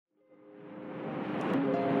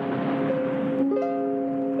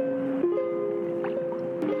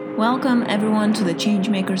Welcome everyone to the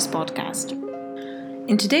Changemakers podcast.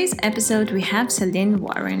 In today's episode, we have Celine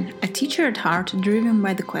Warren, a teacher at heart driven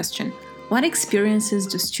by the question, what experiences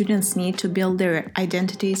do students need to build their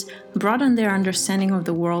identities, broaden their understanding of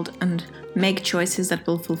the world, and make choices that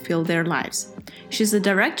will fulfill their lives? She's the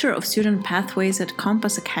director of student pathways at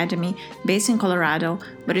Compass Academy, based in Colorado,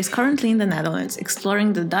 but is currently in the Netherlands,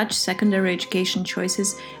 exploring the Dutch secondary education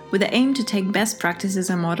choices with the aim to take best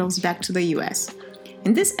practices and models back to the US.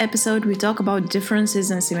 In this episode, we talk about differences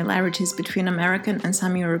and similarities between American and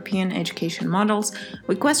some European education models,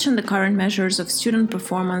 we question the current measures of student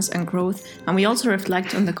performance and growth, and we also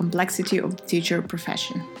reflect on the complexity of the teacher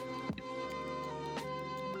profession.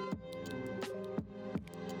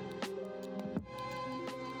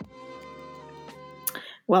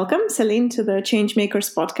 Welcome, Celine, to the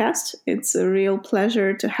Changemakers podcast. It's a real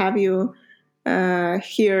pleasure to have you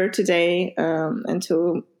here today and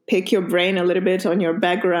to pick your brain a little bit on your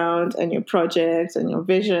background and your project and your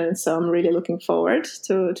vision. So I'm really looking forward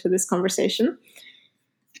to this conversation.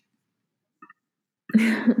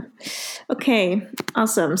 Okay,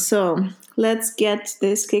 awesome. So let's get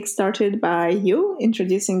this kick-started by you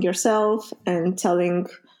introducing yourself and telling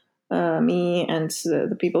me and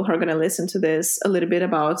the people who are going to listen to this a little bit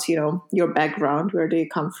about, your background, where do you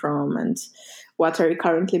come from, and what are you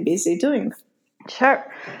currently busy doing? Sure.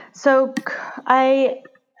 So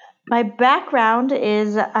my background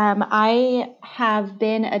is I have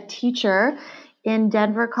been a teacher in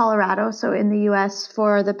Denver, Colorado, so in the U.S.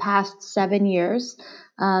 for the past 7 years.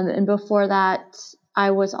 And before that,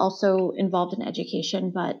 I was also involved in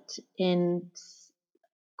education, but in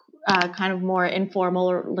kind of more informal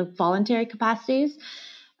or voluntary capacities.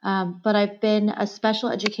 But I've been a special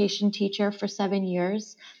education teacher for 7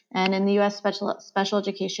 years. And in the U.S., special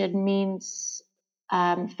education means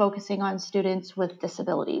focusing on students with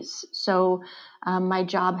disabilities. So my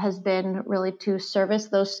job has been really to service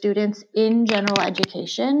those students in general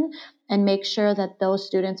education and make sure that those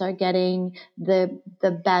students are getting the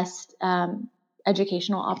best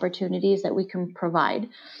educational opportunities that we can provide.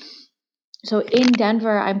 So in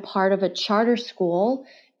Denver, I'm part of a charter school.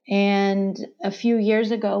 And a few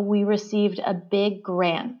years ago, we received a big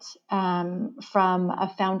grant from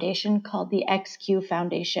a foundation called the XQ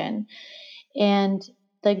Foundation. And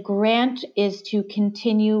the grant is to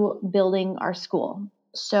continue building our school.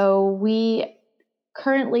 So we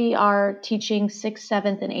currently are teaching 6th,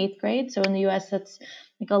 7th, and 8th grade. So in the US, that's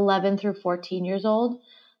like 11 through 14 years old.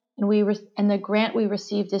 And the grant we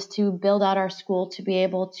received is to build out our school to be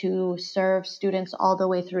able to serve students all the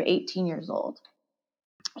way through 18 years old.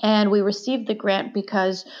 And we received the grant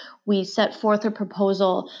because we set forth a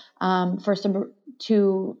proposal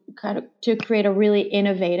to create a really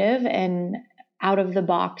innovative and out of the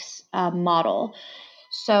box model.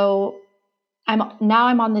 So I'm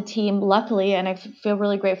on the team, luckily, and I feel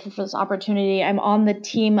really grateful for this opportunity. I'm on the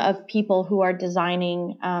team of people who are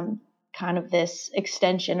designing kind of this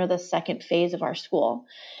extension or the second phase of our school.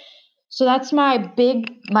 So that's my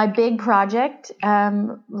big project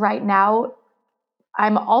right now.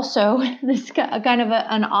 I'm also this kind of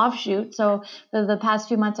an offshoot. So the past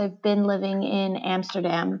few months I've been living in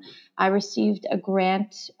Amsterdam. I received a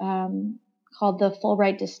grant called the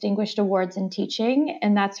Fulbright Distinguished Awards in Teaching,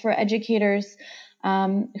 and that's for educators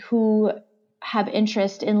who have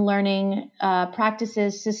interest in learning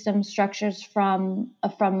practices, systems, structures from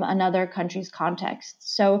another country's context.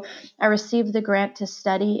 So I received the grant to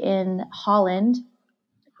study in Holland,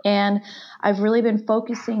 and I've really been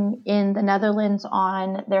focusing in the Netherlands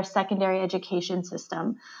on their secondary education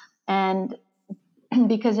system. And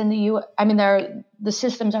because in the the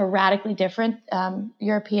systems are radically different,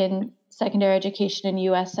 European secondary education and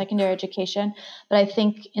U.S. secondary education. But I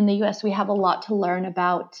think in the U.S. we have a lot to learn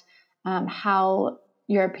about how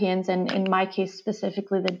Europeans, and in my case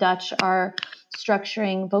specifically the Dutch, are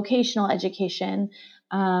structuring vocational education.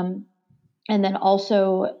 And then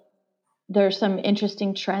also there's some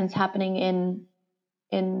interesting trends happening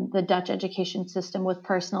in the Dutch education system with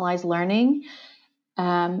personalized learning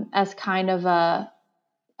as kind of a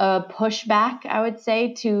pushback, I would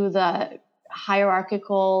say, to the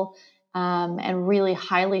hierarchical and really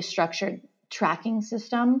highly structured tracking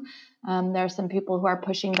system. There are some people who are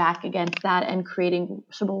pushing back against that and creating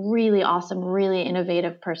some really awesome, really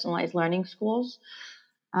innovative personalized learning schools.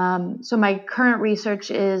 So my current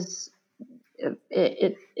research is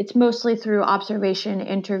it's mostly through observation,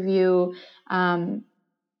 interview, and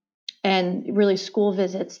really school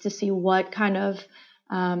visits to see what kind of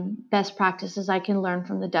best practices I can learn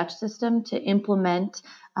from the Dutch system to implement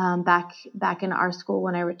back in our school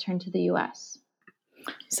when I return to the U.S.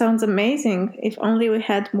 Sounds amazing. If only we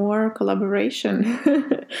had more collaboration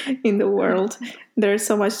in the world. There's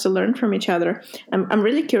so much to learn from each other. I'm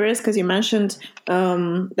really curious because you mentioned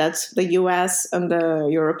that the US and the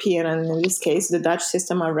European, and in this case, the Dutch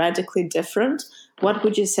system are radically different. What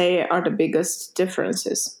would you say are the biggest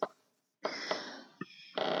differences?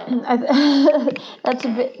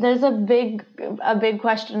 There's a big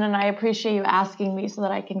question, and I appreciate you asking me so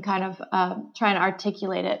that I can kind of try and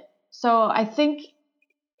articulate it. So I think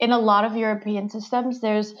in a lot of European systems,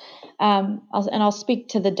 there's, I'll speak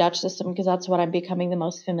to the Dutch system because that's what I'm becoming the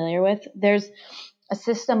most familiar with. There's a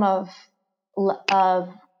system of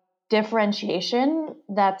differentiation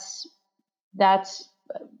that's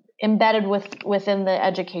embedded within the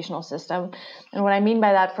educational system. And what I mean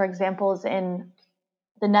by that, for example, is in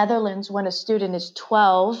the Netherlands, when a student is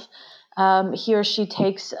 12, he or she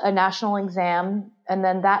takes a national exam, and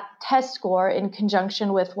then that test score, in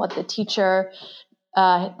conjunction with what the teacher,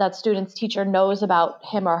 that student's teacher knows about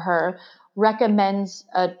him or her, recommends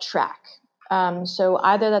a track. So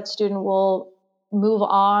either that student will move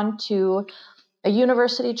on to a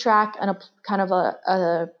university track and a kind of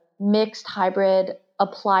a mixed hybrid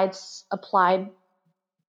applied,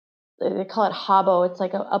 they call it HABO. It's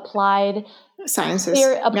like applied sciences,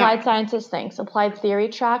 applied theory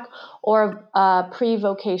track, or a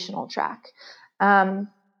pre-vocational track. And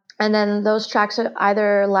then those tracks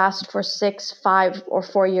either last for 6, 5, or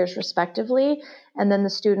 4 years respectively. And then the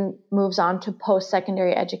student moves on to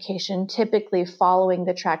post-secondary education, typically following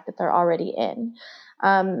the track that they're already in.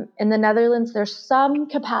 In the Netherlands, there's some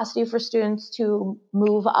capacity for students to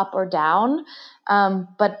move up or down,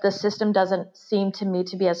 but the system doesn't seem to me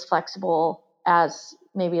to be as flexible as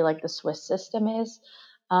maybe like the Swiss system is.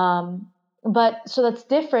 But so that's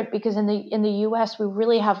different because in the US, we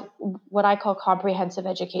really have what I call comprehensive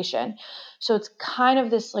education. So it's kind of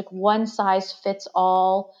this like one size fits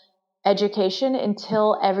all education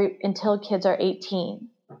until kids are 18.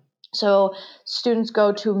 So students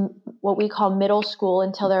go to what we call middle school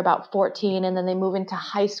until they're about 14, and then they move into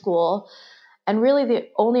high school. And really the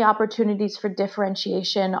only opportunities for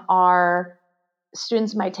differentiation are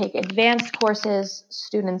students might take advanced courses,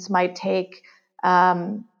 students might take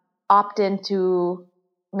opt into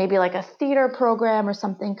maybe like a theater program or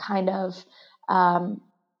something kind of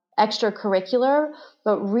extracurricular,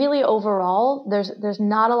 but really overall there's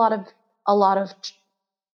not a lot of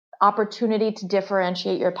opportunity to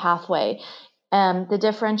differentiate your pathway. The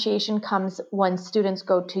differentiation comes when students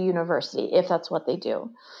go to university, if that's what they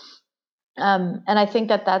do. And I think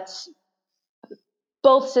that's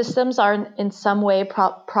both systems are in some way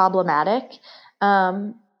problematic.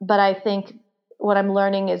 But I think what I'm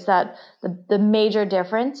learning is that the major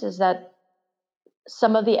difference is that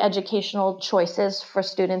some of the educational choices for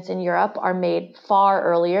students in Europe are made far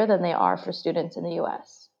earlier than they are for students in the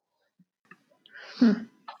US.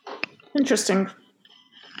 Interesting.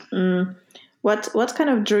 What kind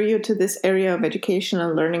of drew you to this area of education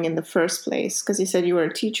and learning in the first place? Because you said you were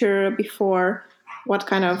a teacher before. What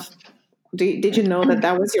kind of did you know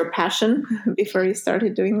that was your passion before you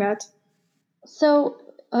started doing that? So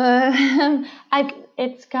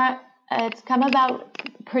it's come about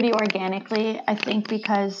pretty organically, I think,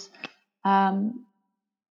 because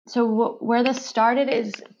where this started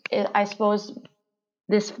is I suppose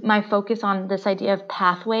my focus on this idea of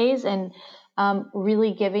pathways and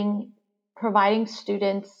really providing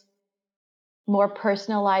students more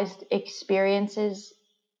personalized experiences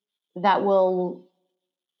that will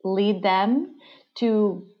lead them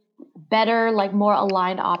to better, like more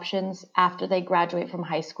aligned options after they graduate from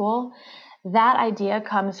high school. That idea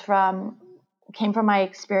came from my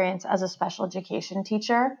experience as a special education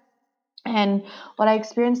teacher. And what I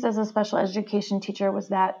experienced as a special education teacher was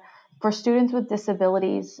that for students with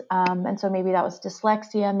disabilities, and so maybe that was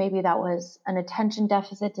dyslexia, maybe that was an attention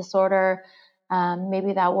deficit disorder,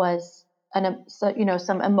 maybe that was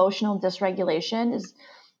some emotional dysregulation, is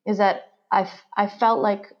that I felt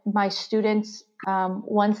like my students,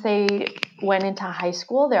 once they went into high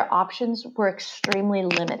school, their options were extremely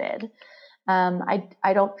limited. I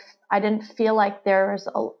didn't feel like there was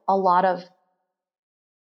a lot of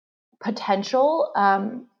potential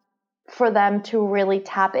for them to really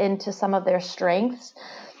tap into some of their strengths,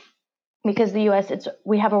 because the US,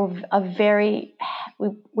 we have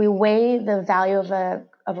we weigh the value of a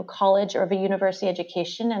college or of a university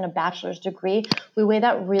education and a bachelor's degree. We weigh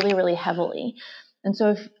that really, really heavily. And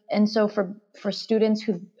so for students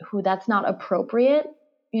who that's not appropriate,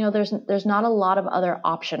 there's not a lot of other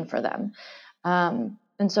option for them.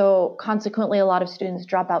 And so consequently, a lot of students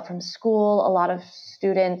drop out from school. A lot of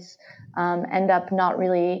students end up not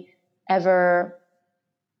really ever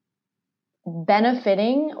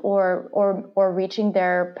benefiting or reaching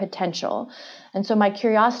their potential. And so my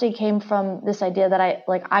curiosity came from this idea that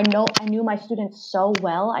I knew my students so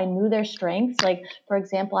well. I knew their strengths. Like, for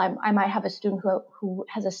example, I might have a student who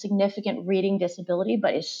has a significant reading disability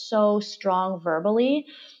but is so strong verbally.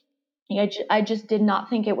 I just did not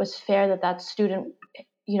think it was fair that student,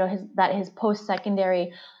 his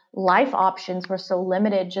post-secondary life options were so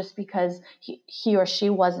limited just because he or she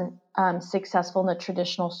wasn't successful in the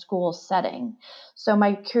traditional school setting. So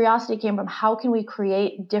my curiosity came from, how can we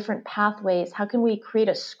create different pathways? How can we create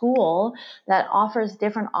a school that offers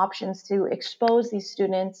different options to expose these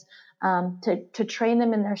students, to train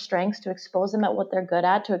them in their strengths, to expose them at what they're good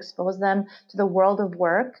at, to expose them to the world of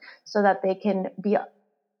work, so that they can be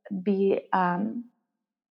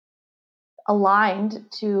aligned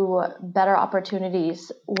to better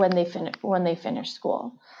opportunities when they finish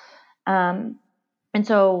school. And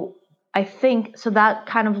so I think that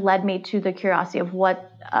kind of led me to the curiosity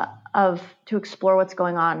of to explore what's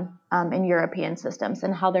going on in European systems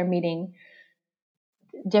and how they're meeting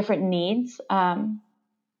different needs,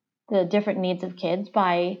 the different needs of kids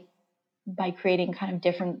by creating kind of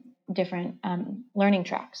different learning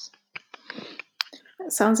tracks.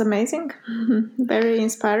 Sounds amazing. Very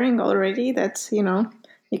inspiring already that, you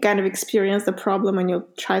kind of experience the problem and you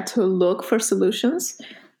try to look for solutions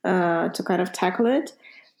to kind of tackle it.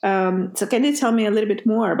 So can you tell me a little bit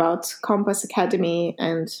more about Compass Academy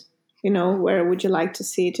and, where would you like to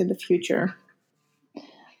see it in the future?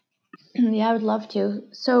 Yeah, I would love to.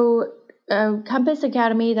 So Compass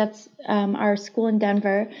Academy, that's our school in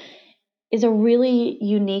Denver, is a really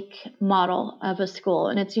unique model of a school,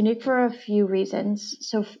 and it's unique for a few reasons.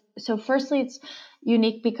 So firstly, it's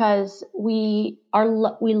unique because we are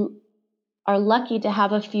lucky to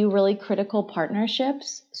have a few really critical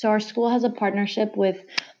partnerships. So our school has a partnership with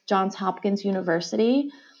Johns Hopkins University,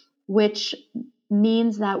 which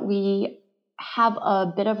means that we have a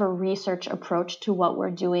bit of a research approach to what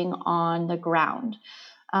we're doing on the ground.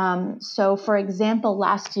 So, for example,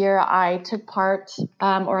 last year I took part,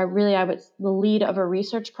 I was the lead of a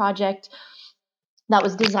research project that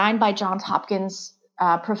was designed by Johns Hopkins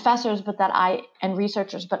professors, and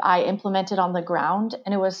researchers, but I implemented on the ground,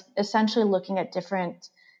 and it was essentially looking at different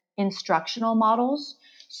instructional models.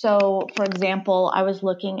 So, for example, I was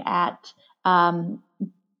looking at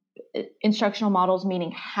instructional models,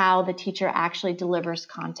 meaning how the teacher actually delivers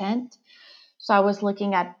content. So I was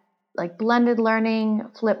looking at like blended learning,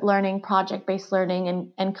 flipped learning, project-based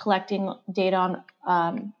learning, and collecting data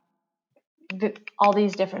on all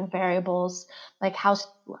these different variables, like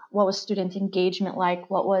what was student engagement like,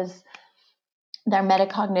 what was their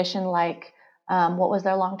metacognition like, what was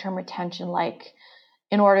their long-term retention like,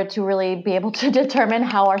 in order to really be able to determine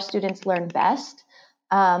how our students learn best.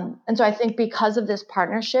 And so I think because of this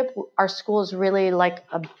partnership, our school is really like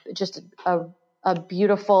a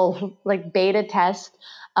beautiful like beta test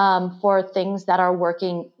for things that are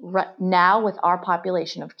working now with our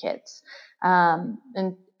population of kids.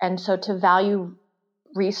 And so to value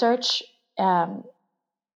research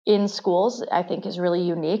in schools, I think is really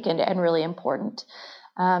unique and really important.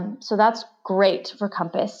 So that's great for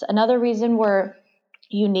Compass. Another reason we're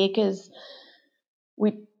unique is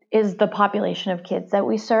the population of kids that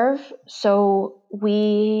we serve. So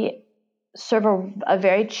we serve a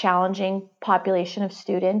very challenging population of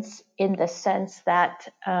students in the sense that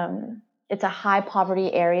it's a high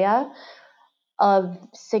poverty area. A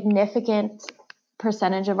significant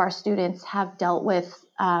percentage of our students have dealt with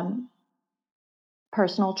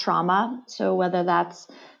personal trauma. So whether that's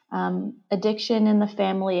addiction in the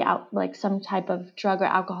family, like some type of drug or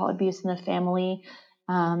alcohol abuse in the family,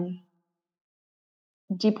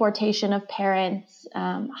 deportation of parents,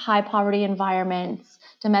 high poverty environments,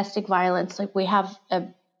 domestic violence. Like we have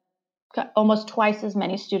almost twice as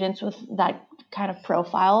many students with that kind of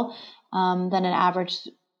profile than an average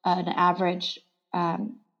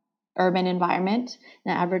urban environment,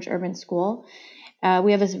 an average urban school.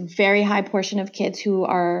 We have a very high portion of kids who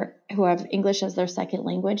have English as their second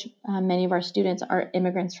language. Many of our students are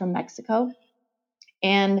immigrants from Mexico,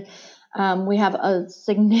 and we have a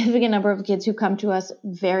significant number of kids who come to us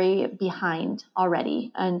very behind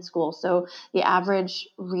already in school. So the average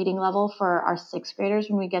reading level for our sixth graders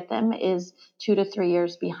when we get them is 2 to 3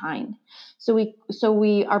 years behind. So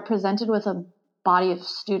we are presented with a body of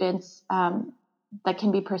students that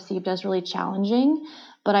can be perceived as really challenging.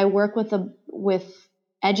 But I work with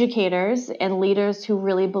educators and leaders who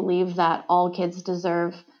really believe that all kids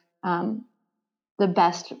deserve the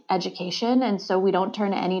best education. And so we don't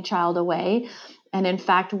turn any child away. And in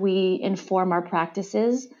fact, we inform our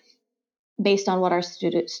practices based on what our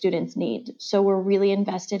students need. So we're really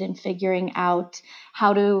invested in figuring out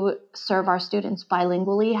how to serve our students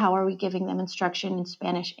bilingually. How are we giving them instruction in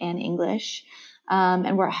Spanish and English?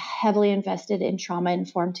 And we're heavily invested in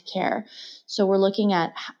trauma-informed care. So we're looking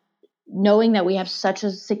at, knowing that we have such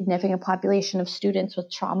a significant population of students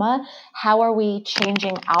with trauma, how are we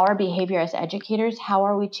changing our behavior as educators? How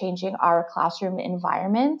are we changing our classroom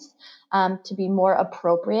environments to be more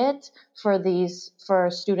appropriate for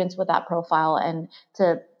students with that profile, and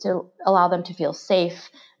to allow them to feel safe,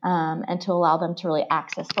 and to allow them to really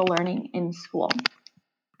access the learning in school?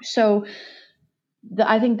 So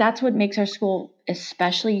I think that's what makes our school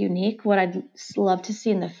especially unique. What I'd love to see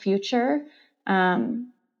in the future,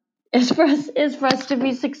 is for us to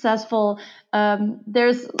be successful.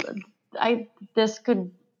 This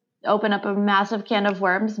could open up a massive can of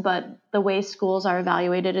worms, but the way schools are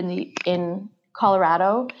evaluated in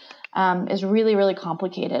Colorado is really, really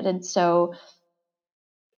complicated. And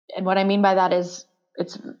what I mean by that is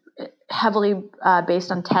it's heavily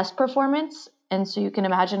based on test performance. And so you can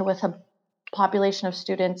imagine, with a population of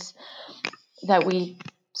students that we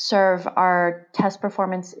serve, our test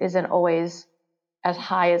performance isn't always as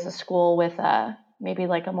high as a school with maybe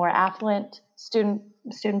like a more affluent student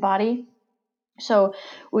body. So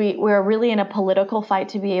we're really in a political fight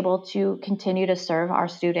to be able to continue to serve our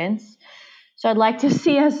students. So I'd like to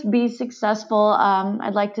see us be successful.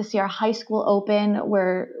 I'd like to see our high school open,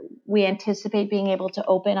 where we anticipate being able to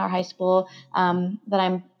open our high school that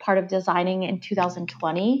I'm part of designing in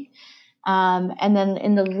 2020. And then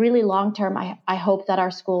in the really long term, I hope that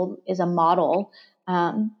our school is a model,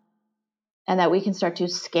 and that we can start to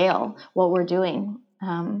scale what we're doing,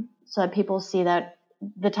 so that people see that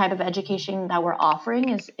the type of education that we're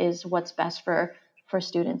offering is what's best for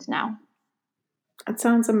students now. That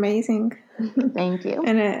sounds amazing. Thank you.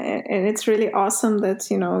 And it's really awesome that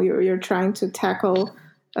you're trying to tackle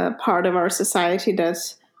a part of our society that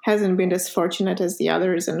hasn't been as fortunate as the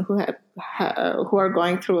others, and who are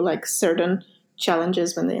going through like certain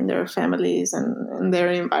challenges when they're in their families and in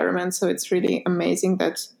their environment. So it's really amazing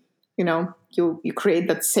that you create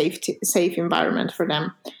that safe environment for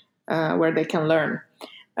them, where they can learn.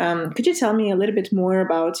 Could you tell me a little bit more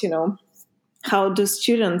about how do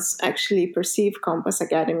students actually perceive Compass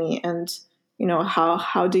Academy, and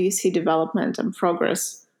how do you see development and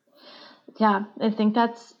progress? Yeah, I think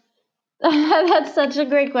that's that's such a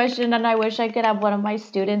great question, and I wish I could have one of my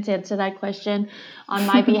students answer that question on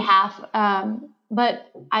my behalf.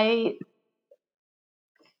 But I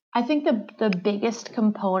think the biggest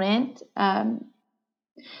component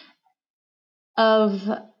of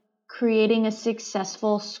creating a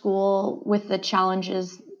successful school with the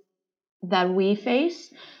challenges that we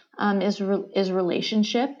face is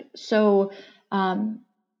relationship. So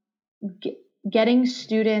getting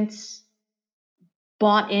students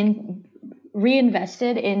bought in,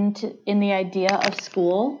 reinvested in the idea of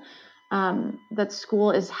school, that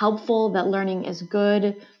school is helpful, that learning is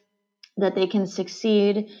good, that they can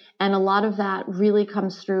succeed. And a lot of that really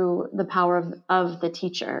comes through the power of the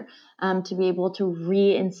teacher, to be able to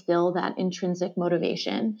reinstill that intrinsic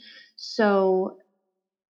motivation. So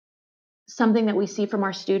something that we see from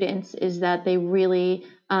our students is that they really,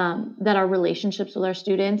 that our relationships with our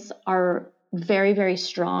students are very, very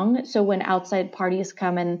strong. So when outside parties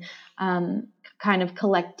come and kind of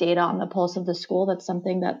collect data on the pulse of the school, that's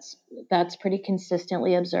something that's pretty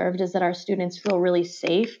consistently observed, is that our students feel really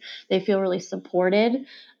safe. They feel really supported,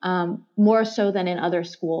 more so than in other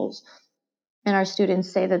schools. And our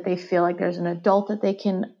students say that they feel like there's an adult that they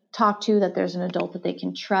can talk to, that there's an adult that they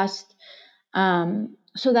can trust.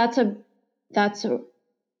 So that's a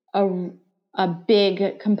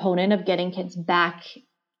big component of getting kids back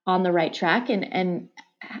on the right track and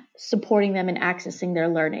supporting them in accessing their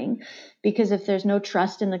learning. Because if there's no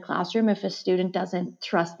trust in the classroom, if a student doesn't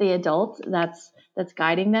trust the adult that's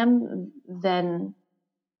guiding them, then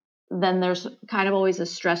there's kind of always a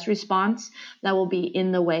stress response that will be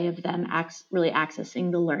in the way of them really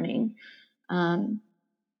accessing the learning. I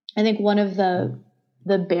think one of the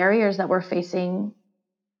barriers that we're facing,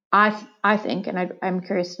 I think, and I'm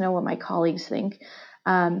curious to know what my colleagues think,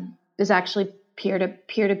 is actually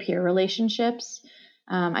peer-to-peer relationships.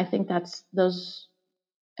 I think that's those,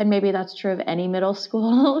 and maybe that's true of any middle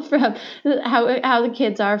school, from how the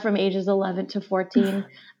kids are from ages 11 to 14.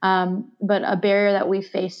 But a barrier that we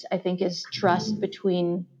face, I think, is trust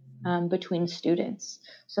between students.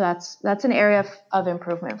 So that's an area of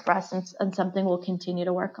improvement for us, and something we'll continue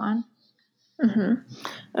to work on.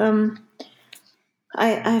 Mm-hmm.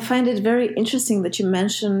 I find it very interesting that you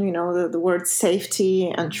mentioned, the word safety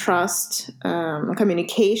and trust,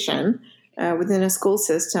 communication. within a school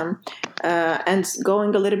system. And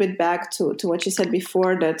going a little bit back to what you said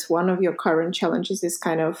before, that one of your current challenges is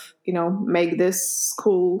kind of, make this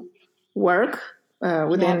school work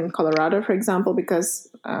within Colorado, for example, because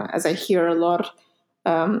as I hear a lot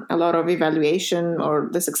of evaluation or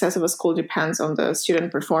the success of a school depends on the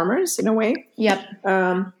student performers in a way.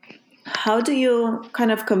 How do you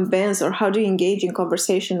kind of convince, or how do you engage in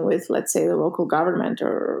conversation with, let's say, the local government,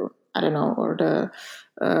 or I don't know, or the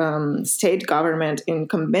state government, in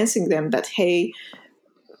convincing them that, hey,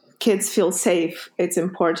 kids feel safe. It's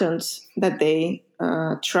important that they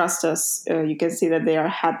trust us. You can see that they are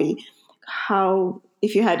happy. How,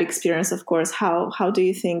 if you had experience, of course, how do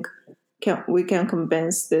you think we can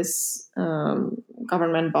convince this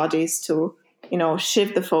government bodies to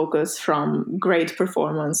shift the focus from great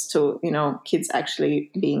performance to kids actually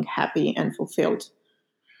being happy and fulfilled?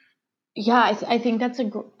 Yeah, I think that's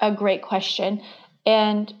a great question.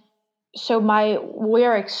 And so my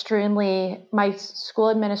school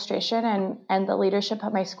administration and the leadership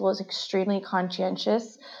at my school is extremely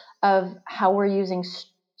conscientious of how we're using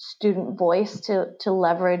student voice to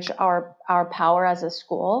leverage our power as a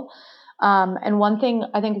school. And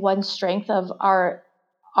one strength of our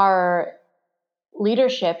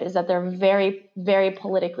leadership is that they're very, very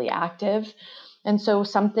politically active. And so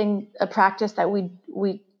a practice that we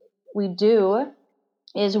do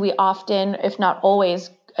is we often, if not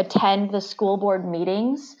always, attend the school board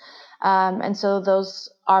meetings. And so those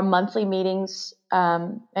are monthly meetings,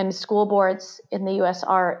 and school boards in the US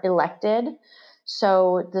are elected.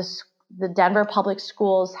 So the Denver Public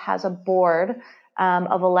Schools has a board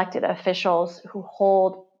of elected officials who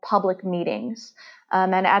hold public meetings.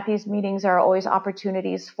 And at these meetings, there are always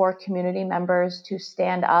opportunities for community members to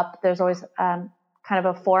stand up. There's always kind of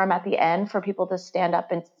a forum at the end for people to stand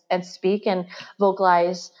up and speak and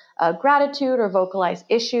vocalize gratitude or vocalize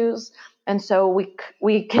issues. And so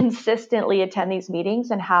we consistently attend these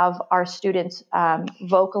meetings and have our students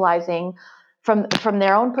vocalizing from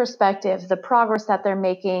their own perspective the progress that they're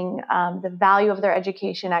making, the value of their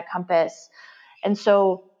education at Compass. And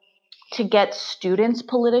so to get students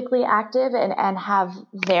politically active and have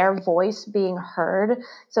their voice being heard.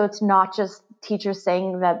 So it's not just teachers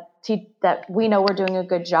saying that we know we're doing a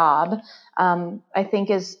good job, I think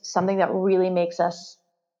is something that really makes us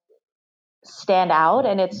stand out.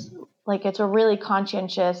 And it's a really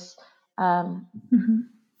conscientious,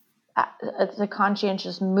 it's a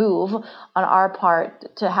conscientious move on our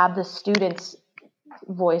part to have the students'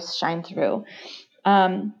 voice shine through.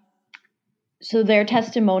 So their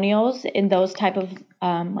testimonials in those type of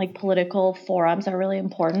political forums are really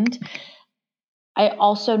important. I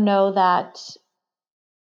also know that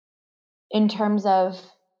in terms of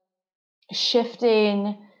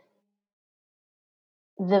shifting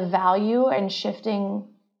the value and shifting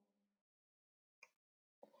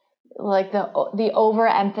the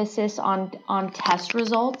overemphasis on test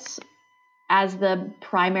results as the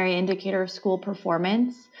primary indicator of school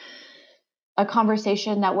performance, a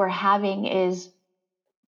conversation that we're having is,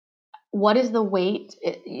 what is the weight,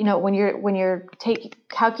 when you're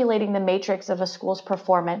calculating the matrix of a school's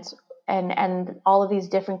performance, and all of these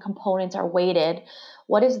different components are weighted,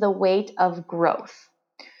 what is the weight of growth?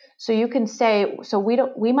 So you can say,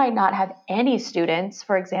 we might not have any students,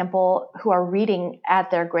 for example, who are reading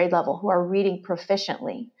at their grade level, who are reading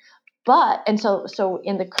proficiently. So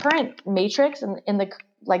in the current matrix, and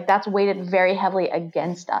that's weighted very heavily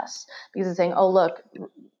against us, because it's saying, oh, look,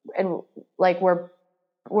 and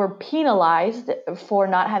we're penalized for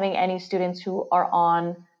not having any students who are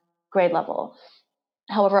on grade level.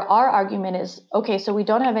 However, our argument is, okay, so we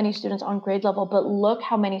don't have any students on grade level, but look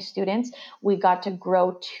how many students we got to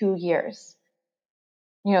grow 2 years.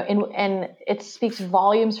 And it speaks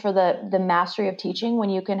volumes for the mastery of teaching when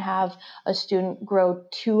you can have a student grow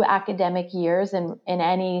 2 academic years in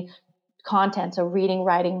any content, so reading,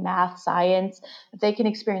 writing, math, science. If they can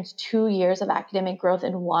experience 2 years of academic growth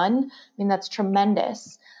in one, I mean, that's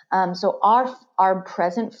tremendous. So our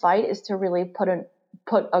present fight is to really put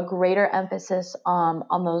a greater emphasis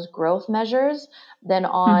on those growth measures than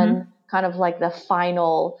on kind of like the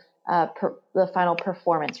final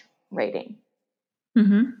performance rating.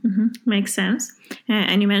 Makes sense.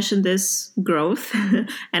 And you mentioned this growth,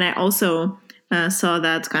 and I also saw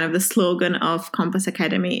that kind of the slogan of Compass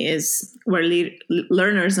Academy is where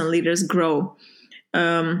learners and leaders grow.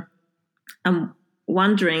 I'm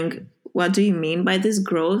wondering, what do you mean by this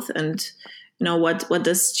growth, and what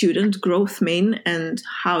does student growth mean, and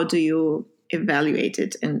how do you evaluate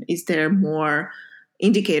it, and is there more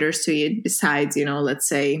indicators to it besides let's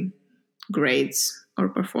say grades or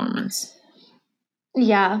performance?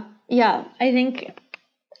 Yeah. I think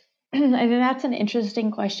I think that's an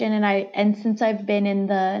interesting question, and since I've been in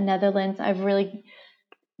the Netherlands, I've really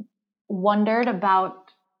wondered about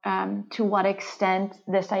to what extent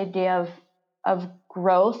this idea of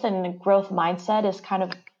growth and growth mindset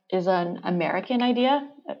is an American idea.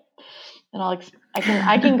 And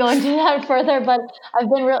I can go into that further, but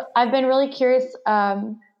I've been really curious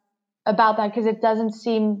about that, because it doesn't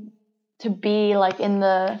seem to be like in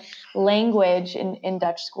the language in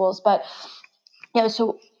Dutch schools. But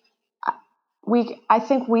so I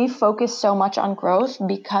think we focus so much on growth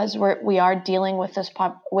because we are dealing with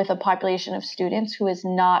with a population of students who is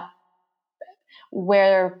not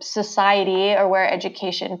where society or where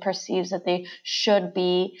education perceives that they should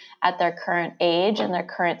be at their current age and their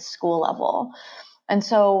current school level. And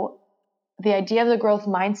so the idea of the growth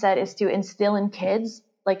mindset is to instill in kids,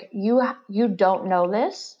 like, you don't know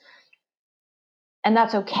this, and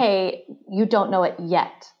that's okay. You don't know it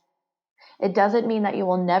yet. It doesn't mean that you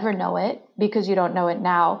will never know it because you don't know it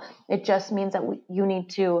now. It just means that we need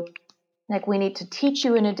to teach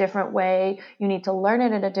you in a different way. You need to learn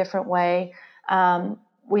it in a different way.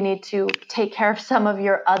 We need to take care of some of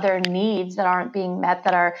your other needs that aren't being met,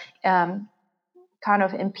 that are kind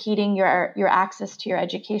of impeding your access to your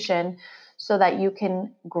education, so that you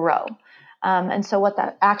can grow. And so what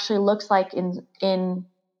that actually looks like in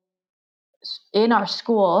our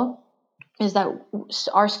school is that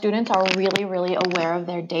our students are really, really aware of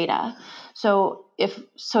their data. So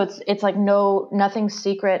it's like nothing's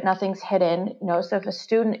secret, nothing's hidden. So if a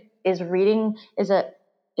student is reading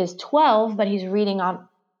is 12, but he's reading on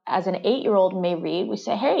as an 8-year-old may read, we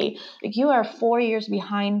say, hey, like, you are 4 years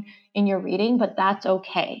behind in your reading, but that's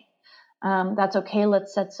okay. That's okay.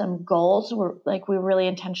 Let's set some goals. We're really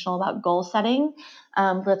intentional about goal setting.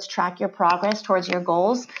 Let's track your progress towards your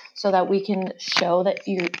goals so that we can show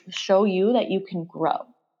you that you can grow.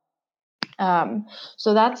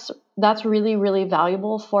 So that's really, really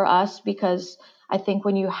valuable for us, because I think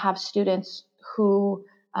when you have students who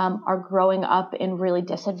are growing up in really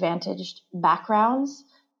disadvantaged backgrounds,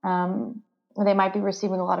 they might be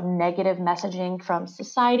receiving a lot of negative messaging from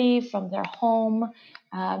society, from their home,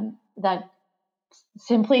 that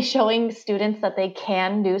simply showing students that they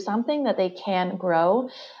can do something, that they can grow,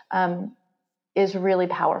 is really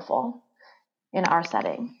powerful in our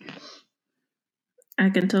setting. I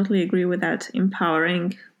can totally agree with that.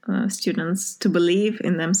 Empowering students to believe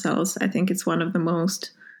in themselves, I think it's one of the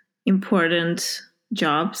most important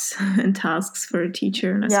jobs and tasks for a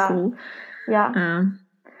teacher in a school.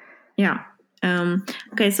 Yeah.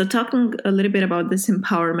 Okay, so talking a little bit about this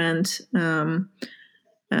empowerment,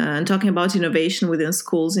 and talking about innovation within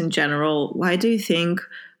schools in general, why do you think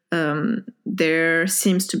there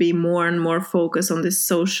seems to be more and more focus on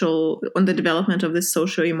the development of this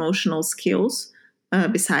social emotional skills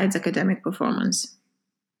besides academic performance?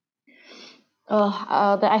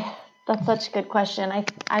 That's such a good question.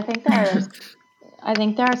 I think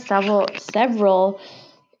there are several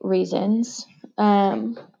reasons.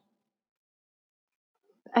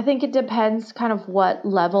 I think it depends kind of what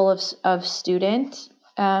level of student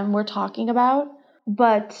we're talking about.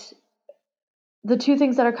 But the two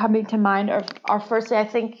things that are coming to mind are firstly, I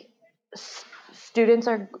think students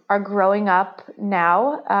are growing up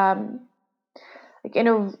now, like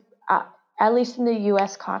at least in the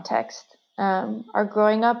U.S. context, are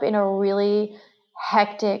growing up in a really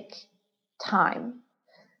hectic time,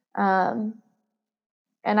 and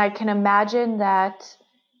I can imagine that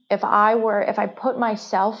if I put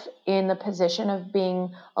myself in the position of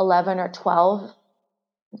being 11 or 12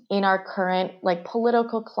 in our current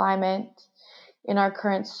political climate, in our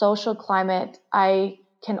current social climate, I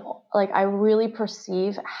really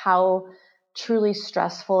perceive how truly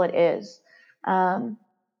stressful it is. And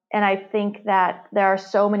I think that there are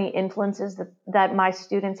so many influences that my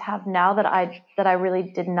students have now that I really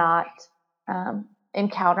did not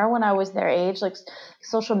encounter when I was their age. Like,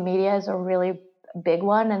 social media is a really big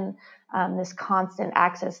one, and this constant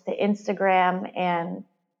access to Instagram and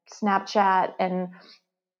Snapchat, and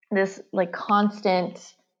this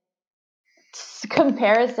constant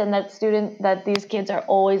comparison that these kids are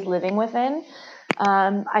always living within.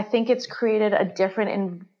 I think it's created a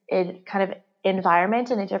different kind of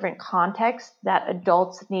environment and a different context that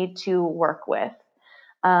adults need to work with.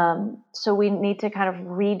 So we need to kind of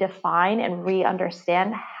redefine and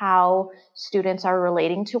re-understand how students are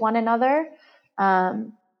relating to one another.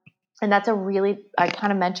 And that's I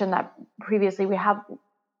kind of mentioned that previously.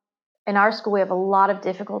 In our school, we have a lot of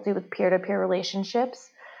difficulty with peer-to-peer relationships.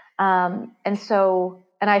 And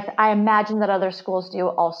I imagine that other schools do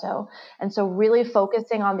also. And so really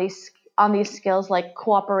focusing on these skills like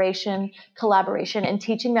cooperation, collaboration, and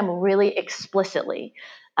teaching them really explicitly.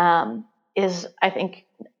 is, I think,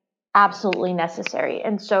 absolutely necessary.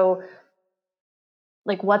 And so,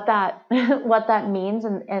 like, what that what that means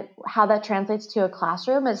and how that translates to a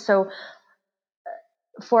classroom is, so,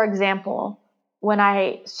 for example, when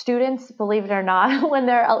students, believe it or not, when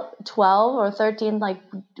they're 12 or 13, like,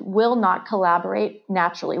 will not collaborate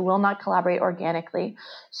naturally, will not collaborate organically.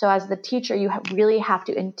 So as the teacher, you really have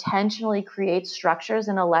to intentionally create structures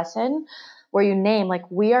in a lesson where you name, like,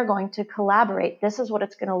 we are going to collaborate. This is what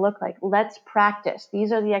it's going to look like. Let's practice.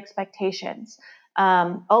 These are the expectations.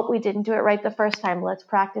 Oh, we didn't do it right the first time. Let's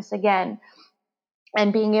practice again.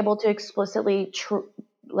 And being able to explicitly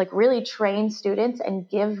really train students and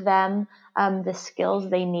give them the skills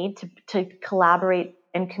they need to collaborate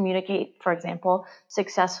and communicate, for example,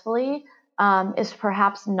 successfully, is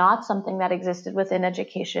perhaps not something that existed within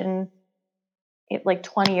education like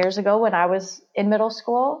 20 years ago when I was in middle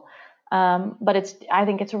school. But I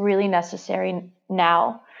think it's really necessary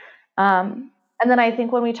now. And then I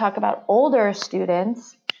think when we talk about older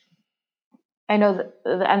students, I know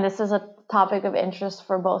that, and this is a topic of interest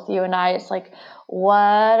for both you and I. It's like,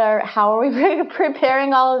 how are we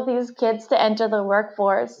preparing all of these kids to enter the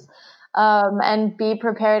workforce and be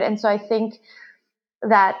prepared? And so I think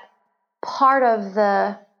that part of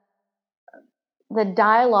the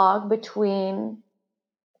dialogue between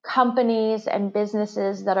companies and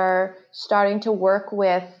businesses that are starting to work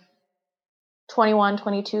with 21,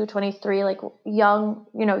 22, 23, like young,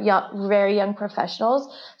 very young professionals,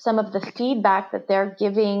 some of the feedback that they're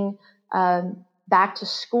giving back to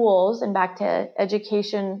schools and back to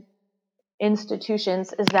education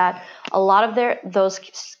institutions is that a lot of those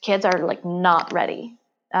kids are like not ready,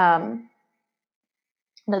 that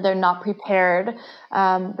they're not prepared,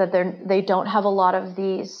 that they don't have a lot of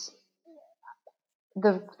these.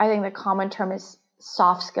 I think the common term is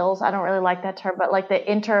soft skills. I don't really like that term, but like the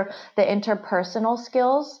interpersonal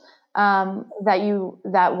skills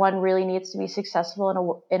that one really needs to be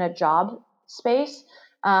successful in a job space.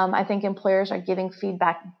 I think employers are giving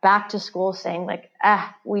feedback back to schools saying like,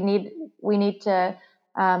 we need to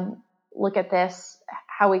look at this,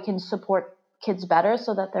 how we can support kids better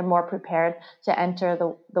so that they're more prepared to enter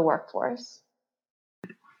the workforce.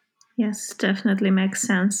 Yes, definitely makes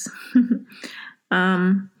sense.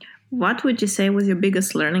 What would you say was your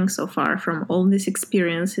biggest learning so far from all these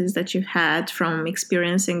experiences that you've had from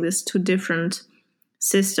experiencing these two different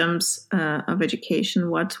systems of education?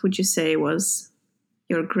 What would you say was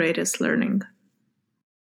your greatest learning?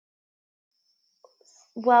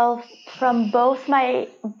 Well, from both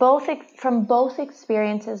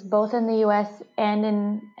experiences, both in the U.S.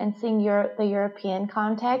 and seeing the European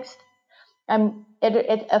context,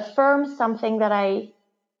 it affirms something that I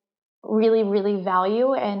really, really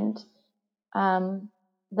value and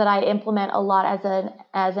that I implement a lot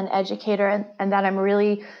as an educator, and that I'm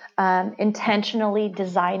really intentionally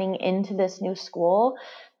designing into this new school,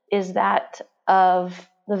 is that of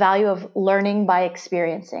the value of learning by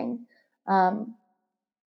experiencing.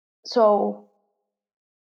 So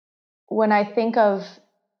when I think of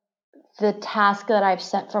the task that I've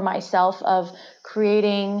set for myself of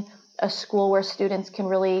creating a school where students can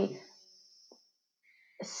really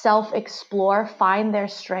self-explore, find their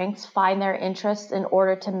strengths, find their interests in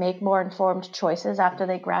order to make more informed choices after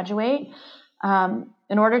they graduate.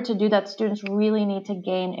 In order to do that, students really need to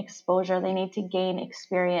gain exposure. They need to gain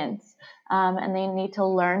experience, and they need to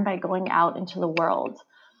learn by going out into the world.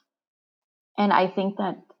 And I think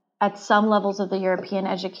that at some levels of the European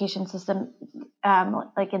education system,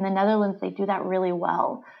 like in the Netherlands, they do that really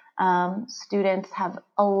well. Students have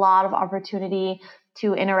a lot of opportunity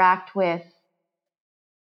to interact with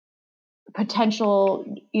potential,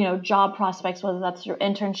 job prospects, whether that's through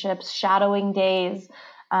internships, shadowing days,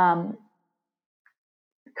 what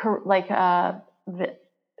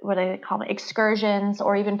do they call it, excursions,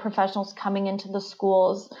 or even professionals coming into the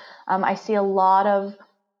schools. I see a lot of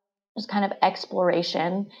just kind of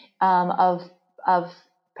exploration of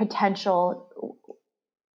potential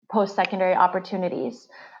post-secondary opportunities.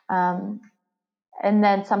 And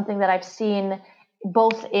then something that I've seen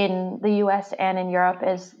both in the US and in Europe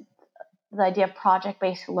is the idea of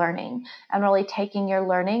project-based learning, and really taking your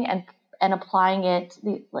learning and applying it,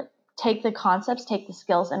 take the concepts, take the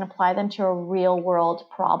skills, and apply them to a real world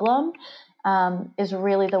problem, is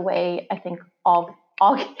really the way I think all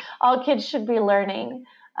kids should be learning.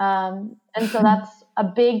 And so that's a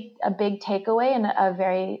big takeaway and a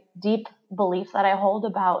very deep belief that I hold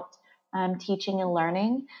about teaching and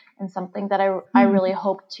learning, and something that I really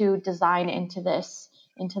hope to design into this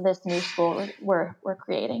new school we're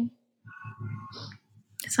creating.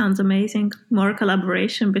 Sounds amazing. More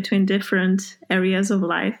collaboration between different areas of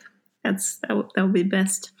life. that would be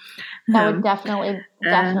best. That would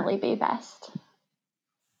definitely be best.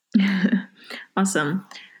 Awesome.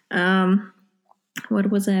 What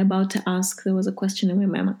was I about to ask? There was a question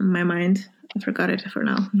in my mind. I forgot it for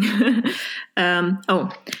now.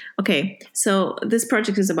 Okay. So this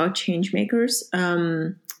project is about change makers.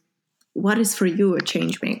 What is for you a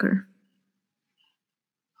change maker?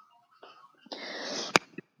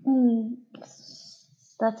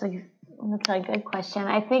 That's a good question.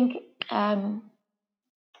 I think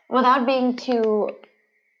without being too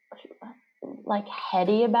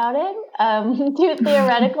heady about it, too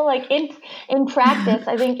theoretical, in practice,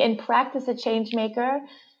 I think in practice a change maker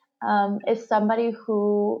is somebody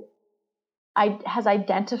who has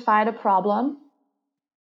identified a problem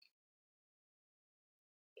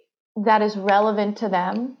that is relevant to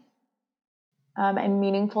them and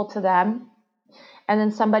meaningful to them, and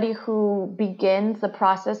then somebody who begins the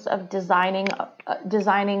process of designing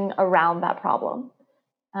around that problem,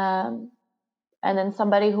 and then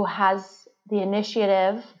somebody who has the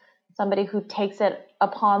initiative, somebody who takes it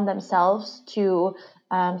upon themselves to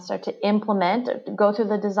start to implement, go through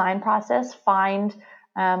the design process, find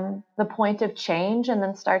the point of change, and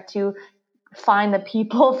then start to find the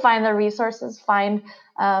people, find the resources, find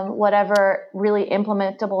whatever really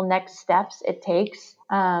implementable next steps it takes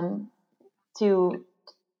to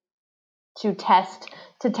test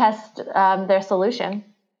their solution,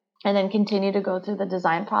 and then continue to go through the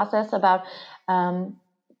design process about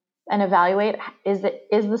and evaluate, is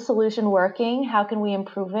the solution working? How can we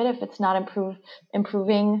improve it? If it's not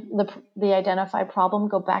improving the identified problem,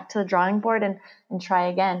 go back to the drawing board and try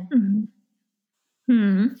again.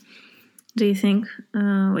 Do you think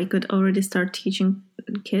we could already start teaching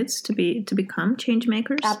kids to become change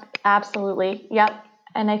makers? Absolutely. Yep.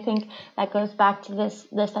 And I think that goes back to this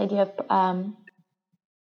idea of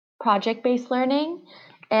project-based learning.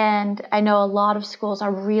 And I know a lot of schools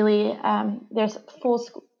are really there's full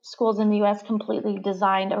schools in the U.S. completely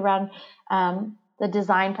designed around the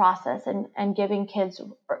design process and giving kids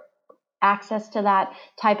access to that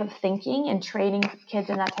type of thinking and training kids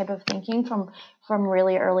in that type of thinking from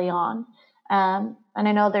really early on. And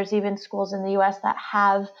I know there's even schools in the U.S. that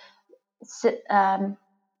have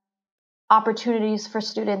opportunities for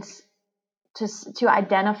students to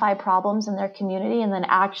identify problems in their community and then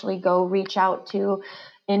actually go reach out to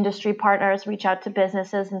industry partners, reach out to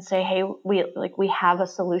businesses and say, hey, we have a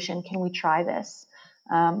solution. Can we try this?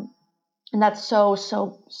 And that's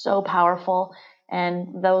so powerful.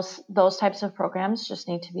 And those types of programs just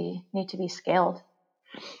need to be scaled.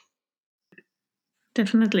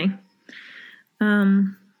 Definitely.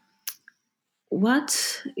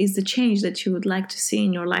 What is the change that you would like to see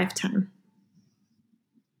in your lifetime?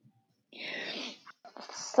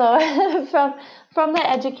 So from the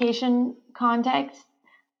education context,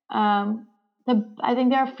 I think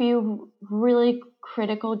there are a few really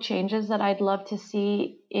critical changes that I'd love to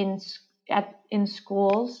see in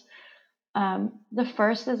schools. The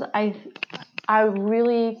first is I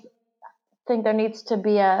really think there needs to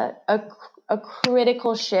be a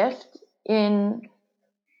critical shift in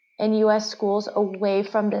U.S. schools away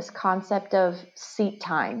from this concept of seat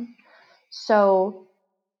time. So,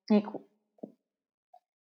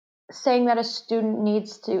 saying that a student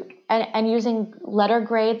needs to, and using letter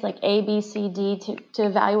grades like A, B, C, D to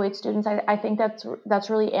evaluate students, I think that's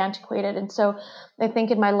really antiquated. And so I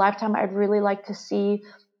think in my lifetime, I'd really like to see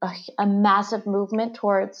a massive movement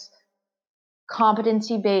towards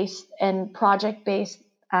competency-based and project-based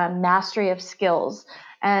mastery of skills.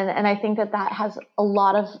 And I think that has a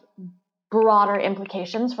lot of broader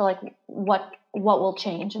implications for what will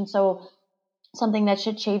change. And so something that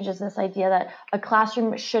should change is this idea that a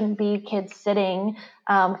classroom shouldn't be kids sitting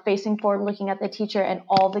facing forward looking at the teacher and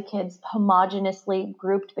all the kids homogeneously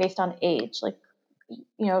grouped based on age.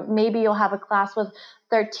 Maybe you'll have a class with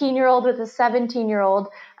 13-year-old with a 17-year-old,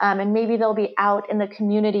 and maybe they'll be out in the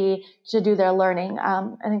community to do their learning.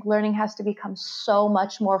 I think learning has to become so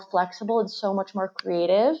much more flexible and so much more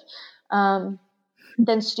creative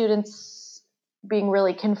than students being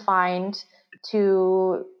really confined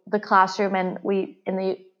to the classroom. And we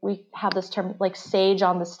have this term like sage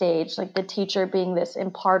on the stage, like the teacher being this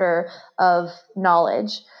imparter of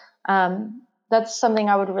knowledge. That's something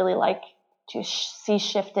I would really like to see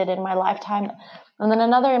shifted in my lifetime. And then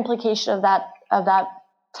another implication of that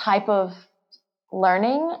type of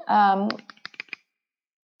learning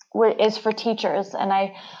is for teachers. And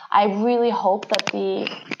I really hope that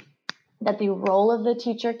the role of the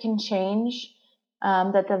teacher can change,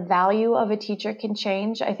 that the value of a teacher can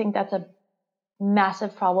change. I think that's a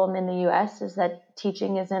massive problem in the US is that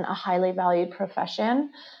teaching isn't a highly valued profession.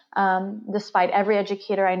 Despite every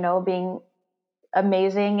educator I know being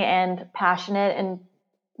amazing and passionate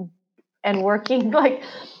and working like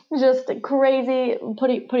just crazy,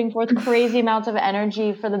 putting forth crazy amounts of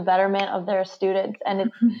energy for the betterment of their students. And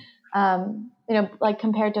it's, like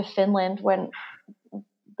compared to Finland, when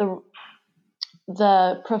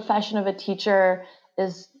the profession of a teacher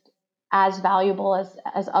is as valuable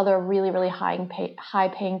as other really, really high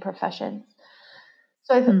paying professions.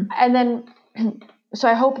 So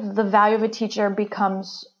I hope the value of a teacher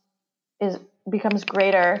becomes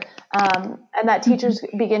greater, and that teachers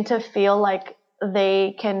begin to feel like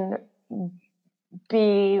they can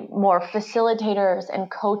be more facilitators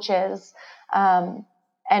and coaches, and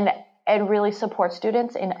really support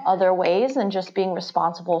students in other ways than just being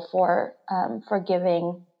responsible for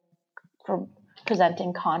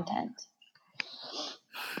presenting content.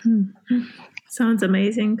 Sounds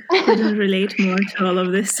amazing. Couldn't relate more to all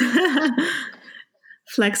of this.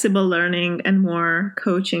 Flexible learning and more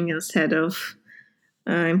coaching instead of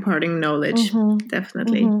imparting knowledge.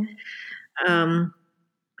 Definitely. Talking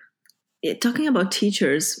about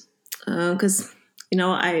teachers, because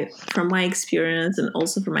I, from my experience and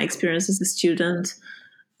also from my experience as a student,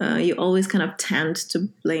 you always kind of tend to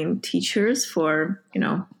blame teachers for,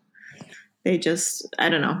 they just, I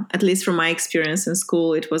don't know, at least from my experience in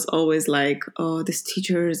school, it was always like, oh, these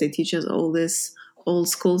teachers, they teach us all this old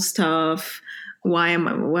school stuff. Where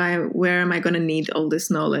am I going to need all this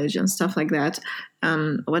knowledge and stuff like that?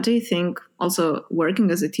 What do you think, also working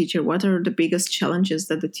as a teacher, what are the biggest challenges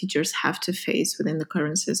that the teachers have to face within the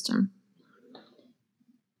current system?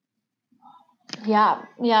 Yeah.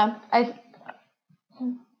 I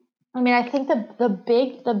think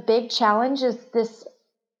the big challenge is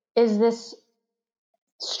this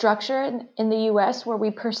structure in the US where we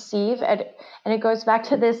perceive, and it goes back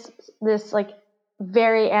to this like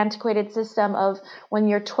very antiquated system of when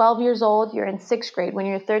you're 12 years old, you're in 6th grade. When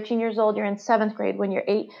you're 13 years old, you're in 7th grade. When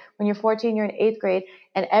you're 14, you're in 8th grade.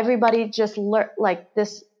 And everybody just like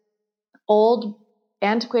this old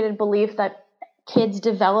antiquated belief that kids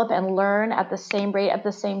develop and learn at the same rate at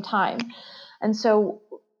the same time. And so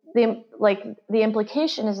the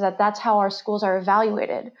implication is that that's how our schools are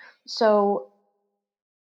evaluated. So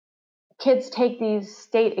kids take these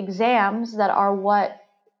state exams that are what,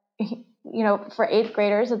 for 8th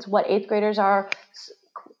graders, it's what 8th graders are,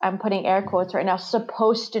 I'm putting air quotes right now,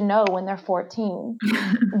 supposed to know when they're 14.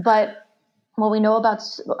 But what we know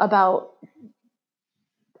about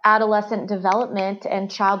adolescent development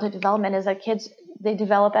and childhood development is that kids, they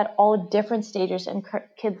develop at all different stages, and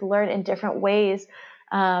kids learn in different ways.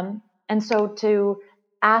 And so to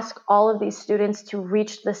ask all of these students to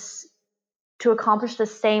accomplish the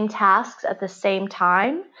same tasks at the same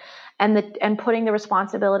time, and putting the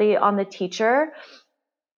responsibility on the teacher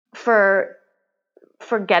for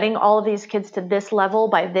getting all of these kids to this level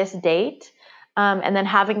by this date, and then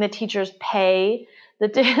having the teachers pay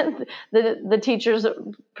the teachers'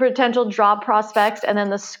 potential job prospects, and then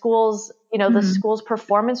the schools, the school's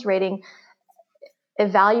performance rating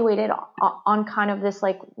evaluated on kind of this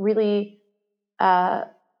like really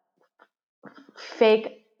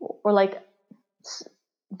fake or like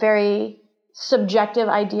very subjective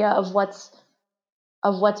idea of what's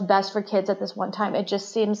best for kids at this one time. It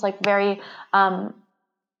just seems like very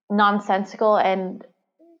nonsensical and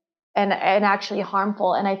actually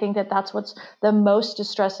harmful. And I think that that's what's the most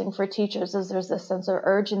distressing for teachers, is there's this sense of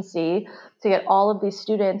urgency to get all of these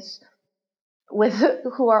students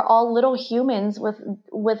who are all little humans with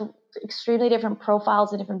extremely different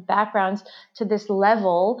profiles and different backgrounds to this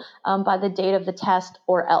level by the date of the test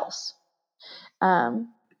or else.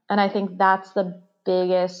 And I think that's the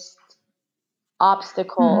biggest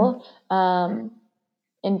obstacle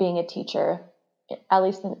in being a teacher, at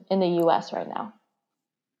least in the US right now.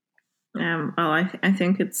 Well, I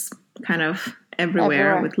think it's kind of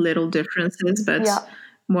everywhere with little differences, but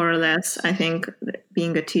more or less, I think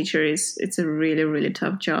being a teacher it's a really, really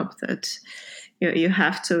tough job that you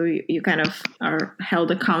have to, you kind of are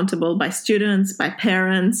held accountable by students, by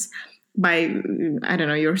parents, by, I don't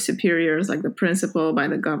know, your superiors, like the principal, by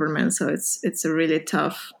the government. So it's a really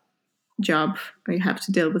tough job. You have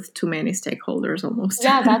to deal with too many stakeholders almost.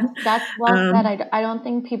 Yeah, that's well said. I don't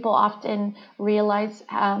think people often realize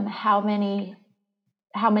how many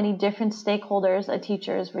different stakeholders a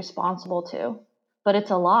teacher is responsible to, but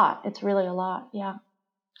it's a lot. It's really a lot. Yeah,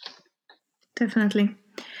 definitely.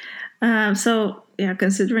 So yeah,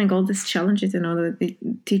 considering all these challenges, that the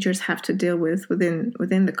teachers have to deal with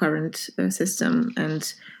within the current system,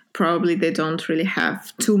 and probably they don't really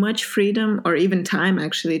have too much freedom or even time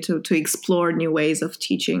actually to explore new ways of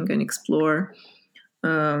teaching and explore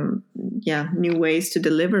new ways to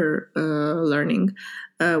deliver learning.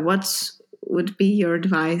 What would be your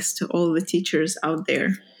advice to all the teachers out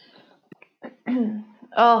there?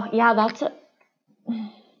 Oh, yeah,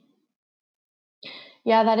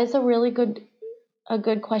 that is a really good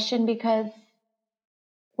question, because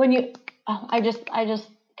when you I just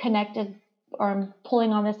connected, or I'm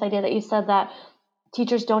pulling on this idea that you said that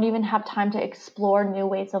teachers don't even have time to explore new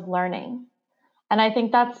ways of learning. And I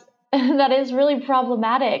think that is really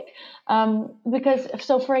problematic, because,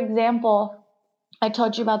 so for example, I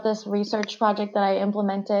told you about this research project that I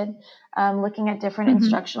implemented, looking at different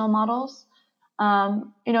instructional models.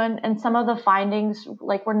 And some of the findings,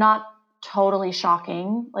 like, were not totally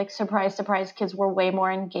shocking. Like, surprise, surprise, kids were way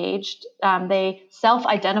more engaged. They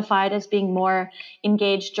self-identified as being more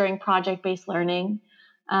engaged during project-based learning.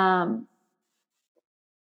 And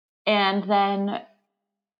then,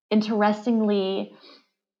 interestingly,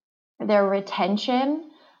 their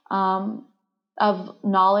retention of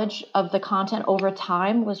knowledge of the content over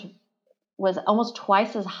time was almost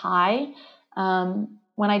twice as high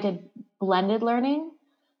when I did blended learning.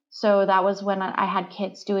 So that was when I had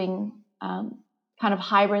kids doing kind of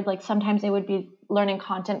hybrid, like sometimes they would be learning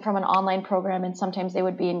content from an online program and sometimes they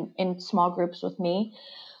would be in small groups with me,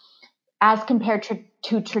 as compared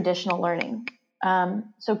to traditional learning.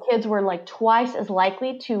 So kids were like twice as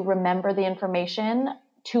likely to remember the information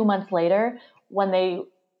 2 months later when they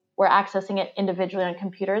were accessing it individually on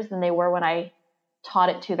computers than they were when I taught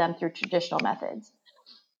it to them through traditional methods.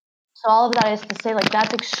 So all of that is to say, like,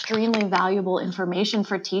 that's extremely valuable information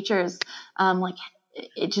for teachers. Like,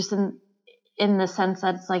 it just in the sense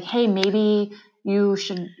that it's like, hey, maybe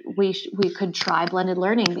we could try blended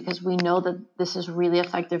learning because we know that this is really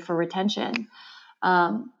effective for retention.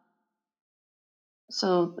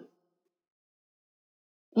 So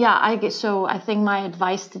yeah, I think my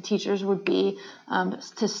advice to teachers would be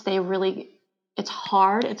to stay really. It's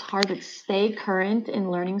hard to stay current in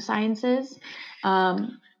learning sciences.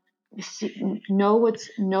 Know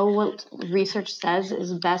what research says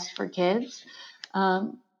is best for kids,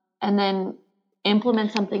 and then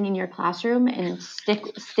implement something in your classroom and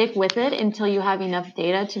stick with it until you have enough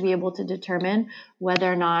data to be able to determine whether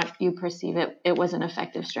or not you perceive it was an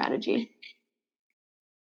effective strategy.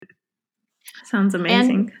 Sounds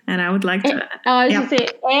amazing, and I would like to. I was say,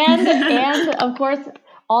 and of course,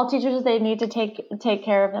 all teachers, they need to take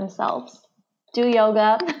care of themselves. Do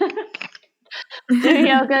yoga. Do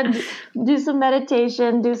yoga, do some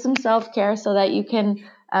meditation, do some self-care, so that you can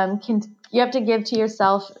you have to give to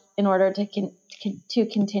yourself in order to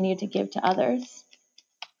continue to give to others.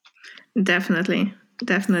 Definitely,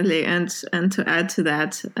 and to add to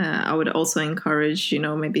that, I would also encourage,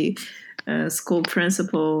 maybe school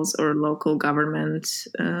principals or local government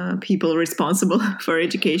people responsible for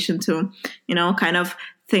education to, kind of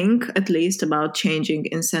think at least about changing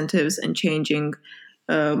incentives and changing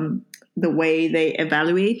the way they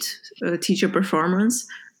evaluate teacher performance,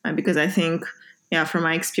 because I think, from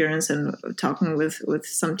my experience and talking with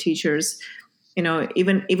some teachers,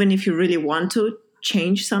 even if you really want to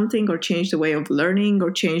change something or change the way of learning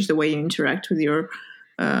or change the way you interact with your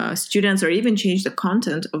students or even change the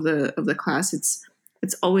content of the class,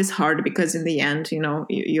 it's always hard, because in the end,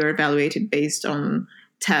 you're evaluated based on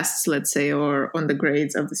tests, let's say, or on the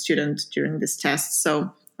grades of the student during this test.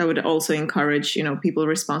 So I would also encourage, people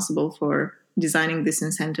responsible for designing these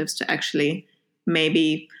incentives to actually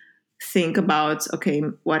maybe think about, okay,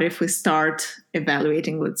 what if we start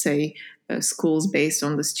evaluating, let's say, schools based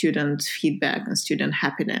on the student feedback and student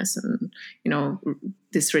happiness, and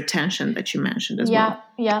this retention that you mentioned as well.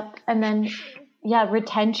 And then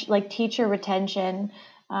retention, like teacher retention,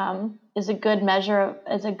 is a good measure,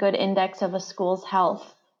 is a good index of a school's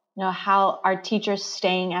health. How are teachers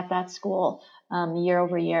staying at that school year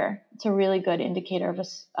over year? It's a really good indicator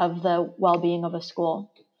of the well-being of a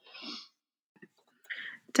school.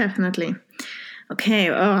 Definitely. Okay,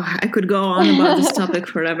 I could go on about this topic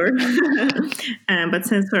forever. But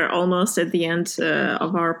since we're almost at the end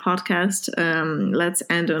of our podcast, let's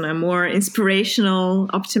end on a more inspirational,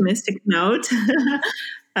 optimistic note.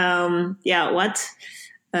 What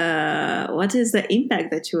is the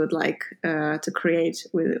impact that you would like to create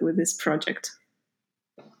with this project?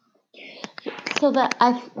 So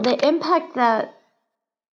the impact that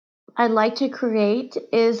I'd like to create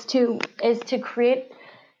is to create,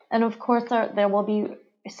 and of course there will be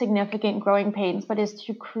significant growing pains, but is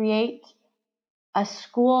to create a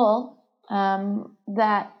school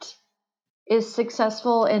that is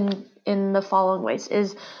successful in the following ways: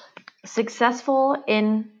 is successful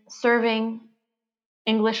in serving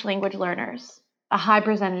English language learners, a high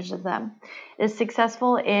percentage of them, is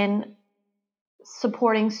successful in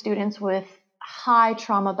supporting students with high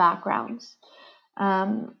trauma backgrounds,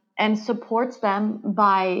 and supports them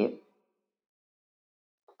by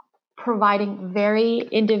providing very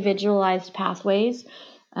individualized pathways,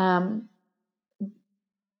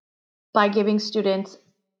 by giving students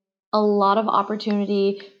a lot of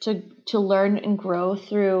opportunity to learn and grow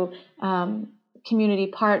through community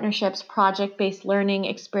partnerships, project-based learning,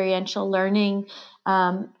 experiential learning,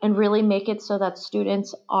 and really make it so that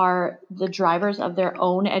students are the drivers of their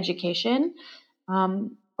own education,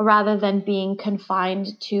 rather than being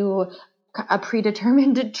confined to a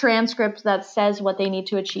predetermined transcript that says what they need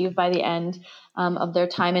to achieve by the end of their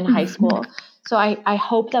time in high school. So I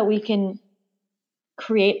hope that we can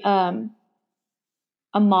create a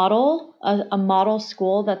model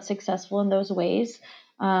school that's successful in those ways,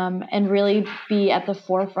 and really be at the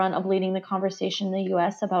forefront of leading the conversation in the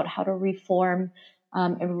U.S. about how to reform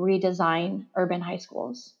and redesign urban high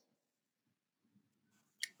schools.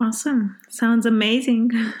 Awesome. Sounds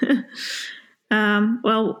amazing.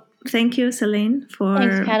 Well, thank you, Celine, for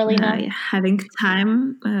Thanks, Catalina. having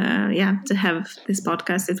time to have this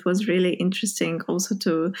podcast. It was really interesting also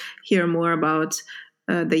to hear more about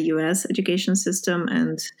the US education system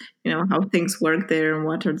and how things work there and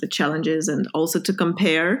what are the challenges, and also to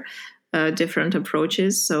compare different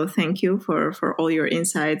approaches. So thank you for all your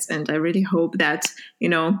insights, and I really hope that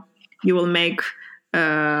you will make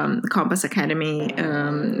Compass Academy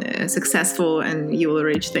successful, and you will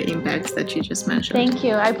reach the impacts that you just mentioned. Thank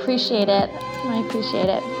you. I appreciate it.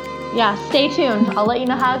 Yeah, stay tuned. I'll let you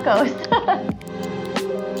know how it goes.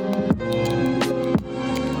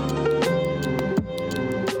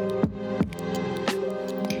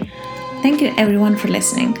 Thank you everyone for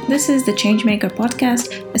listening. This is the Changemaker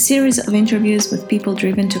Podcast, a series of interviews with people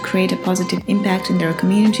driven to create a positive impact in their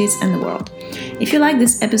communities and the world. If you like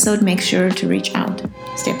this episode, make sure to reach out.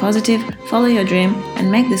 Stay positive, follow your dream,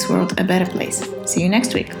 and make this world a better place. See you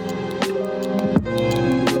next week.